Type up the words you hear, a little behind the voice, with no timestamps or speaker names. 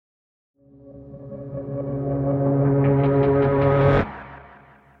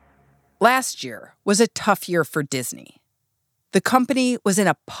Last year was a tough year for Disney. The company was in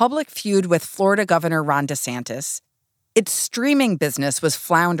a public feud with Florida Governor Ron DeSantis. Its streaming business was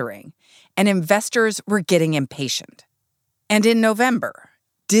floundering, and investors were getting impatient. And in November,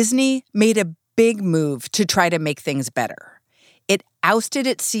 Disney made a big move to try to make things better. It ousted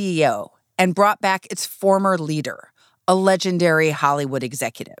its CEO and brought back its former leader, a legendary Hollywood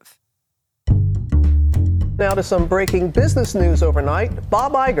executive. Now to some breaking business news overnight.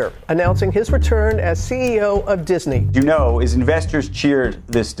 Bob Iger announcing his return as CEO of Disney. You know, as investors cheered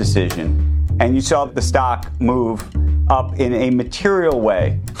this decision, and you saw the stock move up in a material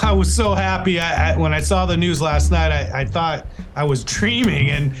way. I was so happy. When I saw the news last night, I thought I was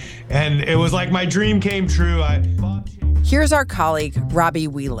dreaming, and it was like my dream came true. Here's our colleague, Robbie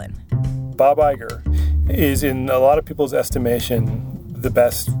Whelan. Bob Iger is, in a lot of people's estimation, the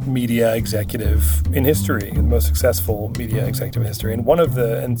best media executive in history, the most successful media executive in history, and one of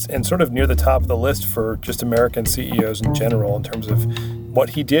and sort of near the top of the list for just American CEOs in general in terms of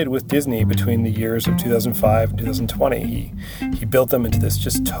what he did with Disney between the years of 2005 and 2020. He built them into this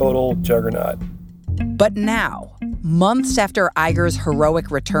just total juggernaut. But now, months after Iger's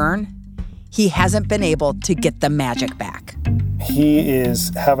heroic return, he hasn't been able to get the magic back. He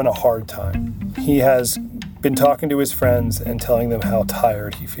is having a hard time. He has been talking to his friends and telling them how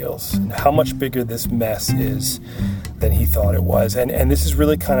tired he feels and how much bigger this mess is than he thought it was. And this is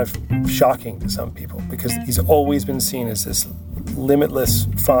really kind of shocking to some people because he's always been seen as this limitless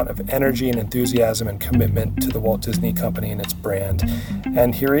font of energy and enthusiasm and commitment to the Walt Disney Company and its brand.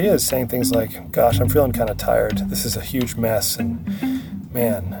 And here he is saying things like, gosh, I'm feeling kind of tired. This is a huge mess and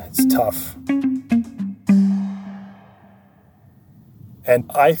man, it's tough.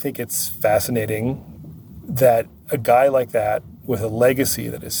 And I think it's fascinating that a guy like that with a legacy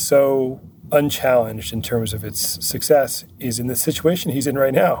that is so unchallenged in terms of its success is in the situation he's in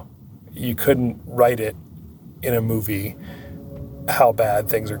right now. You couldn't write it in a movie how bad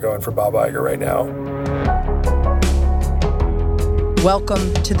things are going for Bob Iger right now.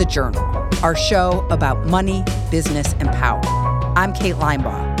 Welcome to The Journal, our show about money, business, and power. I'm Kate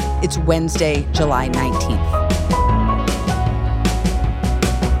Linebaugh. It's Wednesday, July 19th.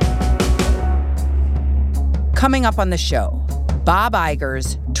 Coming up on the show, Bob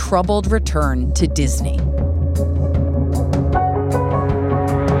Iger's troubled return to Disney.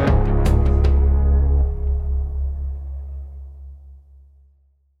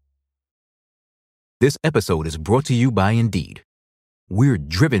 This episode is brought to you by Indeed. We're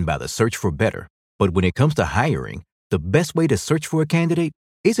driven by the search for better, but when it comes to hiring, the best way to search for a candidate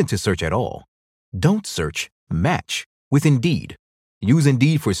isn't to search at all. Don't search, match with Indeed. Use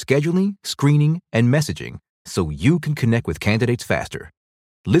Indeed for scheduling, screening, and messaging so you can connect with candidates faster.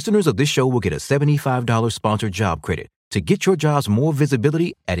 Listeners of this show will get a $75 sponsored job credit to get your jobs more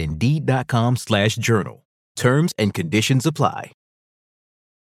visibility at Indeed.com/journal. Terms and conditions apply.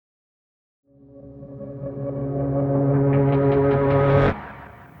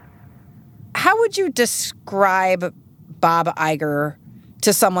 How would you describe Bob Iger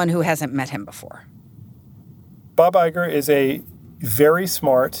to someone who hasn't met him before? Bob Iger is a very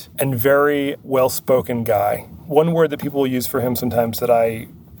smart and very well-spoken guy. One word that people use for him sometimes that I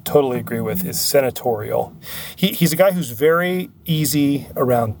totally agree with is senatorial. He's a guy who's very easy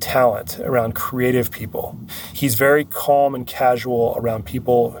around talent, around creative people. He's very calm and casual around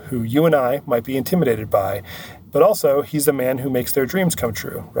people who you and I might be intimidated by. But also, he's the man who makes their dreams come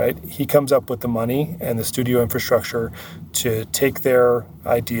true, right? He comes up with the money and the studio infrastructure to take their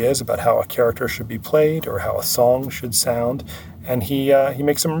ideas about how a character should be played or how a song should sound, and he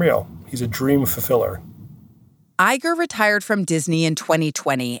makes them real. He's a dream fulfiller. Iger retired from Disney in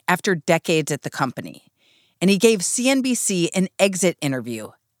 2020 after decades at the company, and he gave CNBC an exit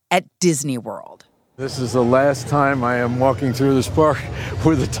interview at Disney World. This is the last time I am walking through this park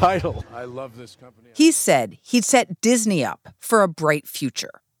with a title. I love this company. He said he'd set Disney up for a bright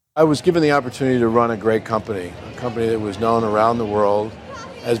future. I was given the opportunity to run a great company, a company that was known around the world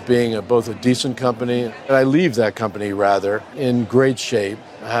as being both a decent company, and I leave that company, rather, in great shape,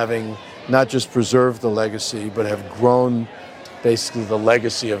 having not just preserved the legacy, but have grown basically the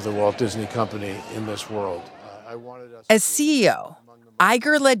legacy of the Walt Disney Company in this world. As CEO,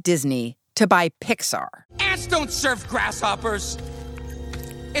 Iger led Disney to buy Pixar. Ants don't serve grasshoppers.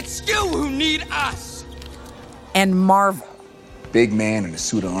 It's you who need us. And Marvel. Big man in a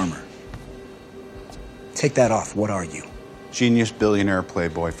suit of armor. Take that off. What are you? Genius, billionaire,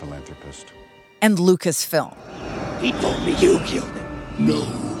 playboy, philanthropist. And Lucasfilm. He told me you killed him. No.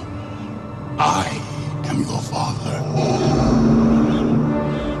 I am your father.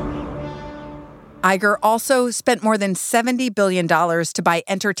 Iger also spent more than $70 billion to buy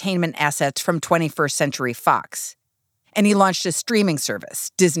entertainment assets from 21st Century Fox. And he launched a streaming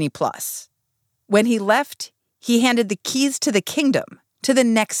service, Disney+. When he left, he handed the keys to the kingdom to the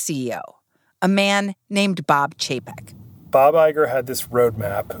next CEO, a man named Bob Chapek. Bob Iger had this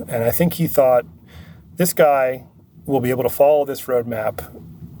roadmap, and I think he thought, this guy will be able to follow this roadmap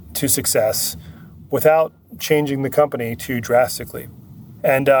to success without changing the company too drastically.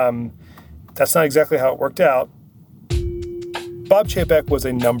 And that's not exactly how it worked out. Bob Chapek was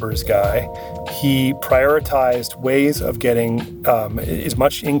a numbers guy. He prioritized ways of getting as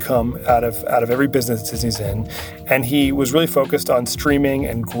much income out of every business Disney's in, and he was really focused on streaming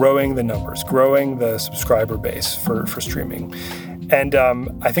and growing the numbers, growing the subscriber base for streaming. And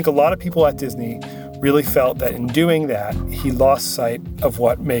I think a lot of people at Disney really felt that in doing that, he lost sight of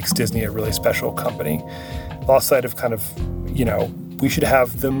what makes Disney a really special company. Lost sight of kind of, we should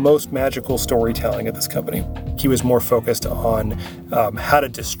have the most magical storytelling at this company. He was more focused on how to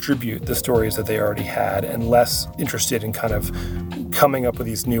distribute the stories that they already had and less interested in kind of coming up with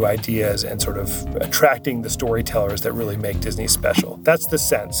these new ideas and sort of attracting the storytellers that really make Disney special. That's the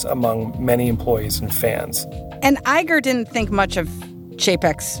sense among many employees and fans. And Iger didn't think much of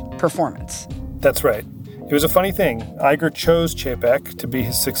Chapek's performance. That's right. It was a funny thing. Iger chose Chapek to be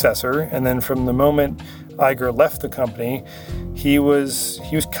his successor, and then from the moment Iger left the company, he was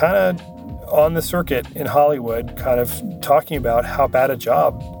kind of on the circuit in Hollywood, kind of talking about how bad a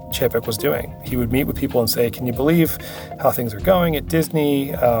job Chapek was doing. He would meet with people and say, can you believe how things are going at Disney?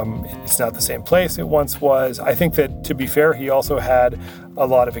 It's not the same place it once was. I think that, to be fair, he also had a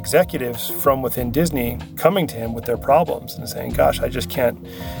lot of executives from within Disney coming to him with their problems and saying, gosh,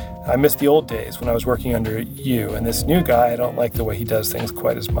 I miss the old days when I was working under you, and this new guy, I don't like the way he does things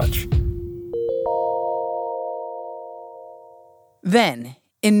quite as much. Then,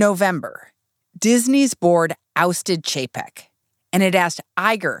 in November, Disney's board ousted Chapek, and it asked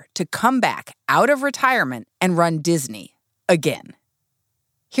Iger to come back out of retirement and run Disney again.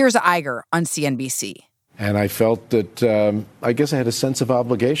 Here's Iger on CNBC. And I felt that I guess I had a sense of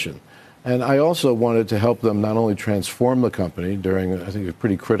obligation. And I also wanted to help them not only transform the company during, I think, a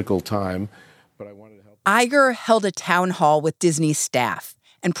pretty critical time, but I wanted to help. Iger held a town hall with Disney staff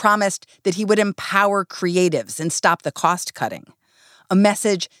and promised that he would empower creatives and stop the cost cutting, a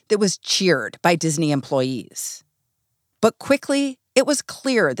message that was cheered by Disney employees. But quickly, it was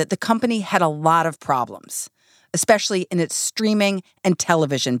clear that the company had a lot of problems, especially in its streaming and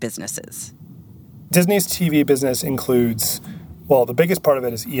television businesses. Disney's TV business includes, well, the biggest part of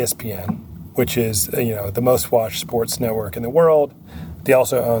it is ESPN, which is, the most watched sports network in the world. They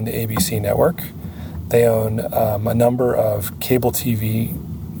also own the ABC network. They own a number of cable TV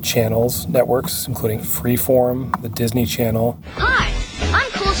channels, networks, including Freeform, the Disney Channel. Hi,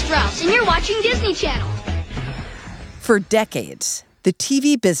 I'm Cole Strauss, and you're watching Disney Channel. For decades, the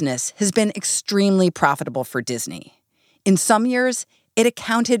TV business has been extremely profitable for Disney. In some years, it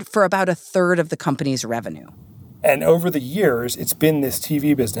accounted for about a third of the company's revenue. And over the years, it's been this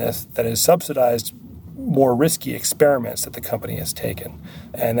TV business that has subsidized more risky experiments that the company has taken.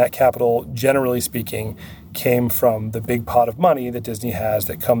 And that capital, generally speaking, came from the big pot of money that Disney has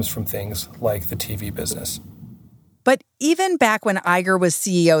that comes from things like the TV business. But even back when Iger was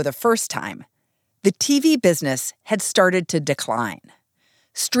CEO the first time, the TV business had started to decline.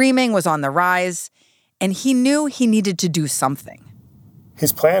 Streaming was on the rise, and he knew he needed to do something.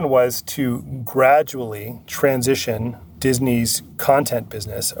 His plan was to gradually transition Disney's content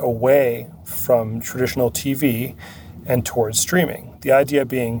business away from traditional TV and towards streaming. The idea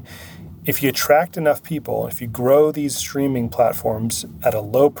being, if you attract enough people, if you grow these streaming platforms at a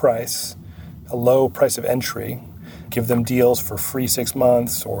low price of entry, give them deals for free 6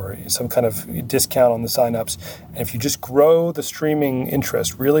 months or some kind of discount on the signups, and if you just grow the streaming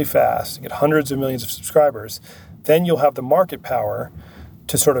interest really fast, get hundreds of millions of subscribers, then you'll have the market power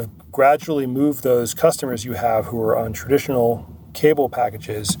to sort of gradually move those customers you have who are on traditional cable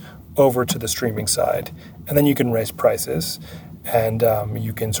packages over to the streaming side. And then you can raise prices, and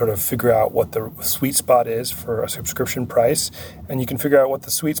you can sort of figure out what the sweet spot is for a subscription price, and you can figure out what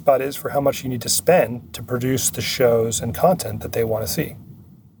the sweet spot is for how much you need to spend to produce the shows and content that they want to see.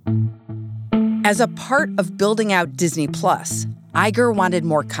 As a part of building out Disney+, Iger wanted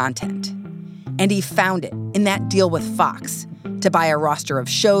more content. And he found it in that deal with Fox to buy a roster of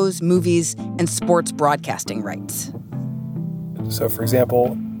shows, movies, and sports broadcasting rights. So, for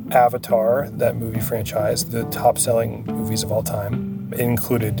example, Avatar, that movie franchise, the top-selling movies of all time, it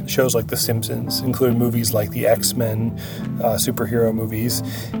included shows like The Simpsons, included movies like the X-Men, superhero movies,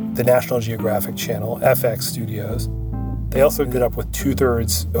 the National Geographic Channel, FX Studios. They also ended up with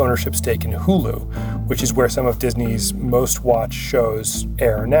 2/3 ownership stake in Hulu, which is where some of Disney's most watched shows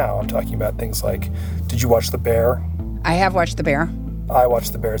air now. I'm talking about things like, did you watch The Bear? I have watched The Bear. I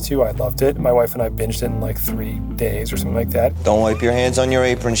watched The Bear too. I loved it. My wife and I binged it in like 3 days or something like that. Don't wipe your hands on your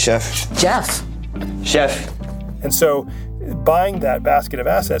apron, Chef. Jeff. Chef. And so buying that basket of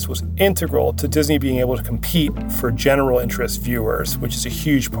assets was integral to Disney being able to compete for general interest viewers, which is a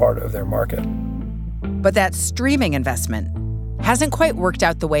huge part of their market. But that streaming investment hasn't quite worked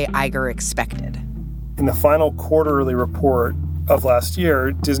out the way Iger expected. In the final quarterly report of last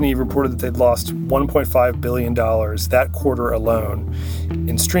year, Disney reported that they'd lost $1.5 billion that quarter alone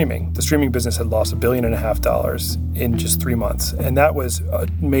in streaming. The streaming business had lost $1.5 billion in just 3 months. And that was a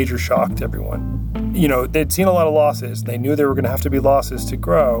major shock to everyone. You know, they'd seen a lot of losses. They knew there were going to have to be losses to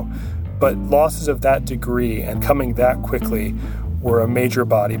grow. But losses of that degree and coming that quickly were a major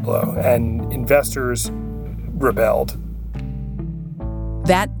body blow. And investors rebelled.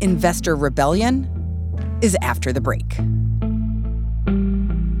 That investor rebellion is after the break.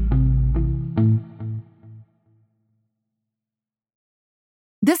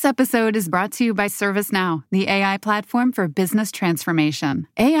 This episode is brought to you by ServiceNow, the AI platform for business transformation.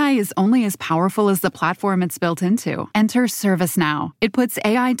 AI is only as powerful as the platform it's built into. Enter ServiceNow. It puts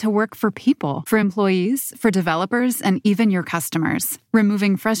AI to work for people, for employees, for developers, and even your customers,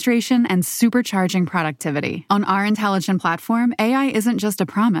 removing frustration and supercharging productivity. On our intelligent platform, AI isn't just a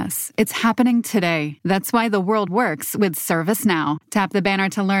promise. It's happening today. That's why the world works with ServiceNow. Tap the banner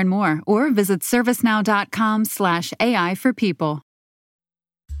to learn more or visit servicenow.com/AI for people.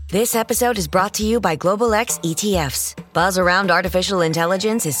 This episode is brought to you by Global X ETFs. Buzz around artificial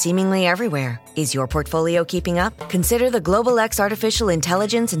intelligence is seemingly everywhere. Is your portfolio keeping up? Consider the Global X Artificial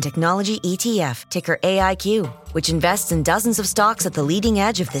Intelligence and Technology ETF, ticker AIQ, which invests in dozens of stocks at the leading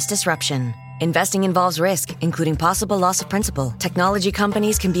edge of this disruption. Investing involves risk, including possible loss of principal. Technology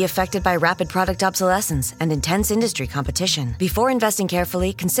companies can be affected by rapid product obsolescence and intense industry competition. Before investing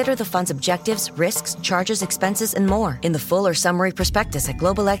carefully, consider the fund's objectives, risks, charges, expenses, and more in the full or summary prospectus at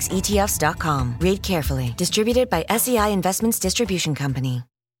globalxetfs.com. Read carefully. Distributed by SEI Investments Distribution Company.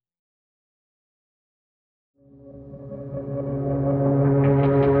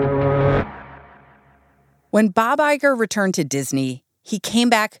 When Bob Iger returned to Disney, he came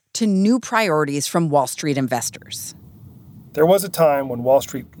back to new priorities from Wall Street investors. There was a time when Wall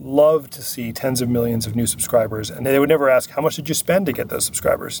Street loved to see tens of millions of new subscribers, and they would never ask, how much did you spend to get those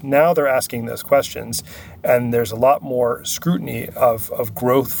subscribers? Now they're asking those questions, and there's a lot more scrutiny of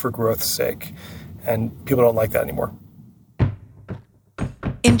growth for growth's sake, and people don't like that anymore.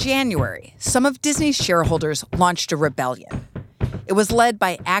 In January, some of Disney's shareholders launched a rebellion. It was led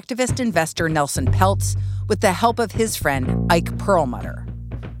by activist investor Nelson Peltz with the help of his friend Ike Perlmutter.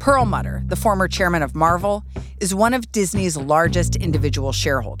 Perlmutter, the former chairman of Marvel, is one of Disney's largest individual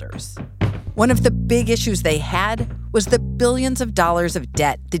shareholders. One of the big issues they had was the billions of dollars of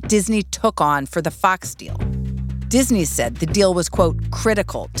debt that Disney took on for the Fox deal. Disney said the deal was, quote,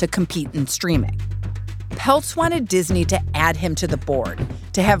 critical to compete in streaming. Peltz wanted Disney to add him to the board,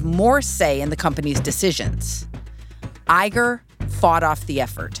 to have more say in the company's decisions. Iger fought off the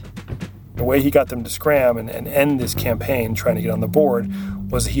effort. The way he got them to scram and end this campaign trying to get on the board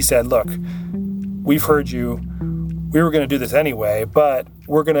was he said, look, we've heard you. We were going to do this anyway, but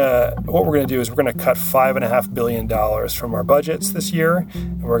what we're going to do is we're going to cut $5.5 billion from our budgets this year,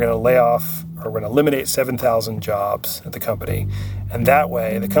 and we're going to lay off, or we're going to eliminate 7,000 jobs at the company. And that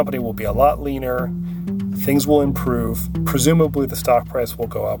way, the company will be a lot leaner. Things will improve. Presumably, the stock price will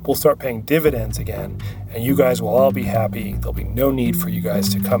go up. We'll start paying dividends again, and you guys will all be happy. There'll be no need for you guys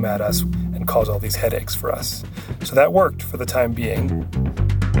to come at us and cause all these headaches for us. So that worked for the time being.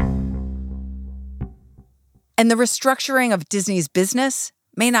 And the restructuring of Disney's business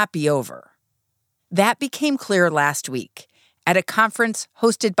may not be over. That became clear last week at a conference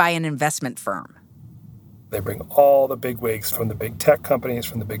hosted by an investment firm. They bring all the big wigs from the big tech companies,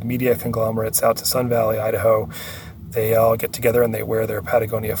 from the big media conglomerates out to Sun Valley, Idaho. They all get together and they wear their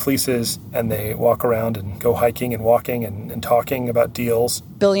Patagonia fleeces and they walk around and go hiking and walking and talking about deals.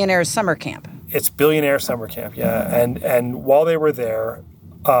 Billionaires Summer Camp. It's Billionaire Summer Camp, yeah. And while they were there,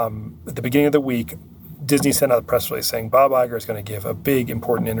 at the beginning of the week, Disney sent out a press release saying Bob Iger is going to give a big,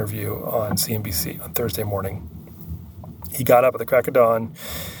 important interview on CNBC on Thursday morning. He got up at the crack of dawn,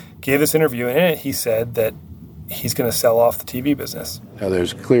 gave this interview, and in it he said that he's going to sell off the TV business. Now,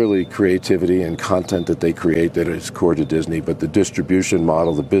 there's clearly creativity and content that they create that is core to Disney, but the distribution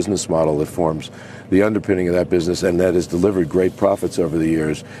model, the business model that forms the underpinning of that business and that has delivered great profits over the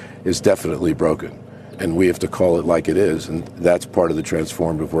years is definitely broken. And we have to call it like it is, and that's part of the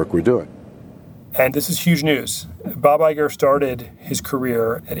transformative work we're doing. And this is huge news. Bob Iger started his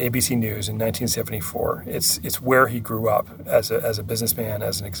career at ABC News in 1974. It's where he grew up as a businessman,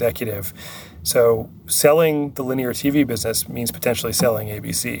 as an executive. So selling the linear TV business means potentially selling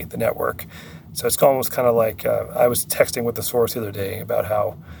ABC, the network. So it's almost kind of like I was texting with the source the other day about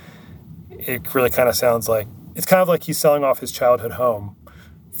how it really kind of sounds like it's kind of like he's selling off his childhood home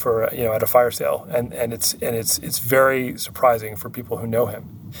for at a fire sale, and it's very surprising for people who know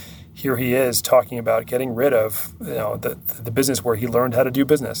him. Here he is talking about getting rid of the business where he learned how to do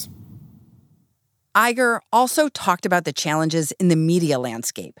business. Iger also talked about the challenges in the media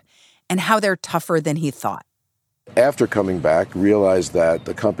landscape and how they're tougher than he thought. After coming back, realized that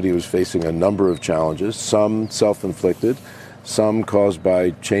the company was facing a number of challenges, some self-inflicted, some caused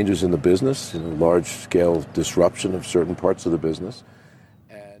by changes in the business, large-scale disruption of certain parts of the business.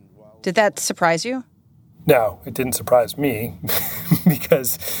 Did that surprise you? No, it didn't surprise me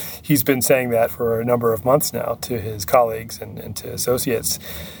because he's been saying that for a number of months now to his colleagues and to associates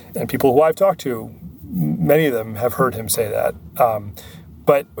and people who I've talked to. Many of them have heard him say that.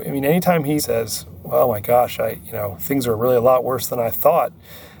 But I mean, anytime he says, "Oh my gosh, things are really a lot worse than I thought,"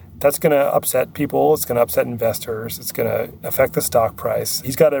 that's going to upset people. It's going to upset investors. It's going to affect the stock price.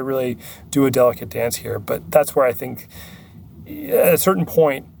 He's got to really do a delicate dance here. But that's where I think at a certain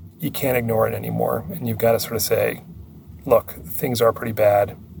point, you can't ignore it anymore. And you've got to sort of say, look, things are pretty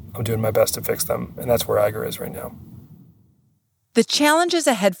bad. I'm doing my best to fix them. And that's where Iger is right now. The challenges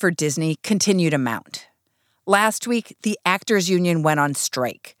ahead for Disney continue to mount. Last week, the Actors Union went on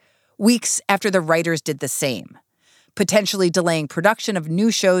strike, weeks after the writers did the same, potentially delaying production of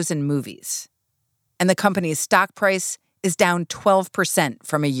new shows and movies. And the company's stock price is down 12%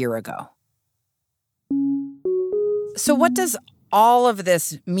 from a year ago. So what does all of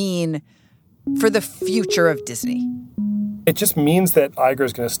this mean for the future of Disney? It just means that Iger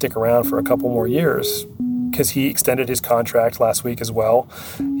is going to stick around for a couple more years because he extended his contract last week as well.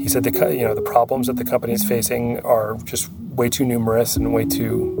 He said the problems that the company is facing are just way too numerous and way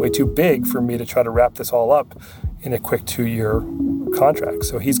too big for me to try to wrap this all up in a quick 2-year contract.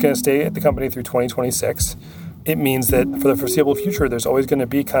 So he's going to stay at the company through 2026. It means that for the foreseeable future, there's always going to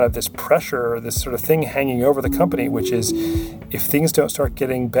be kind of this pressure, this sort of thing hanging over the company, which is if things don't start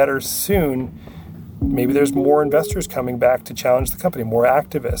getting better soon, maybe there's more investors coming back to challenge the company, more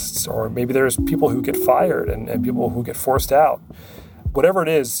activists, or maybe there's people who get fired and people who get forced out. Whatever it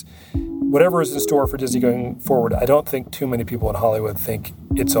is, whatever is in store for Disney going forward, I don't think too many people in Hollywood think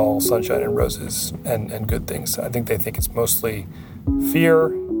it's all sunshine and roses and good things. I think they think it's mostly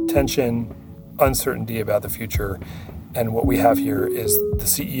fear, tension, uncertainty about the future. And what we have here is the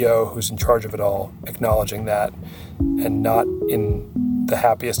CEO who's in charge of it all, acknowledging that and not in the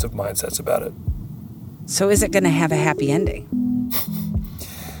happiest of mindsets about it. So is it going to have a happy ending?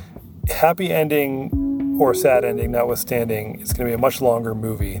 Happy ending or sad ending notwithstanding, it's going to be a much longer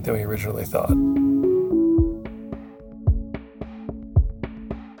movie than we originally thought.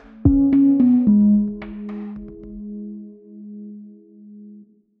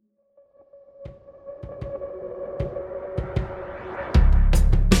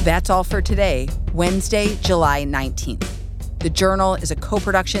 That's all for today, Wednesday, July 19th. The Journal is a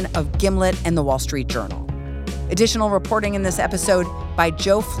co-production of Gimlet and The Wall Street Journal. Additional reporting in this episode by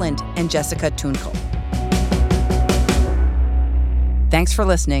Joe Flint and Jessica Tunkel. Thanks for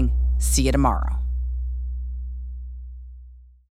listening. See you tomorrow.